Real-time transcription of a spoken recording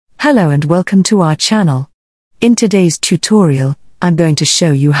Hello and welcome to our channel. In today's tutorial, I'm going to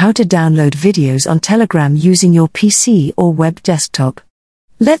show you how to download videos on Telegram using your PC or web desktop.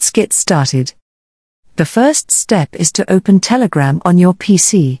 Let's get started. The first step is to open Telegram on your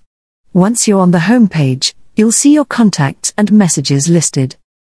PC. Once you're on the home page, you'll see your contacts and messages listed.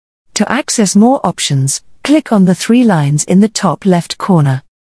 To access more options, click on the three lines in the top left corner.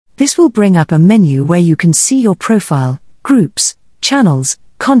 This will bring up a menu where you can see your profile, groups, channels,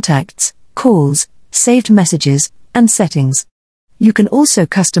 contacts, calls, saved messages, and settings. You can also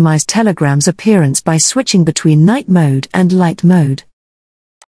customize Telegram's appearance by switching between night mode and light mode.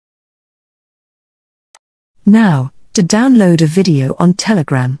 Now, to download a video on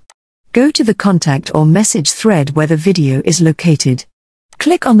Telegram, go to the contact or message thread where the video is located.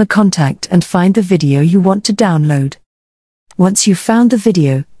 Click on the contact and find the video you want to download. Once you've found the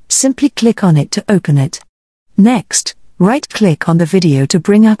video, simply click on it to open it. Next, right-click on the video to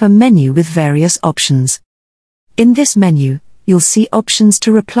bring up a menu with various options. In this menu, you'll see options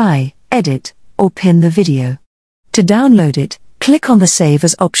to reply, edit, or pin the video. To download it, click on the Save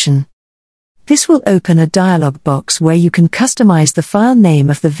As option. This will open a dialog box where you can customize the file name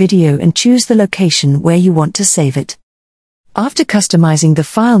of the video and choose the location where you want to save it. After customizing the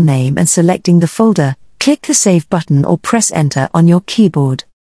file name and selecting the folder, click the Save button or press Enter on your keyboard.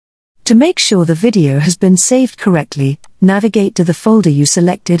 To make sure the video has been saved correctly, navigate to the folder you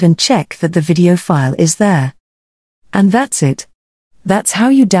selected and check that the video file is there. And that's it. That's how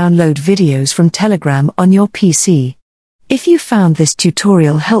you download videos from Telegram on your PC. If you found this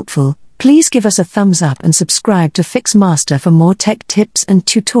tutorial helpful, please give us a thumbs up and subscribe to Fixmaster for more tech tips and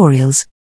tutorials.